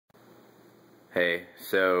Hey,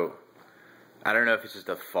 so I don't know if it's just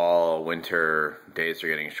a fall, winter, days are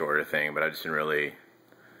getting shorter thing, but I've just been really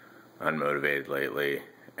unmotivated lately.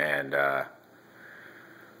 And I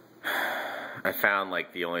found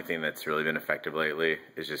like the only thing that's really been effective lately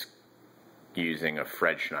is just using a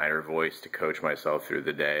Fred Schneider voice to coach myself through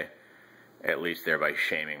the day, at least thereby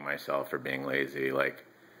shaming myself for being lazy. Like,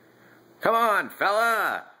 come on,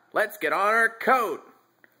 fella, let's get on our coat.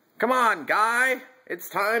 Come on, guy, it's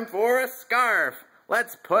time for a scarf.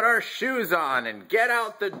 Let's put our shoes on and get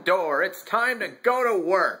out the door. It's time to go to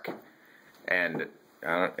work. And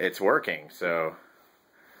it's working, so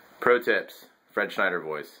pro tips, Fred Schneider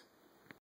voice.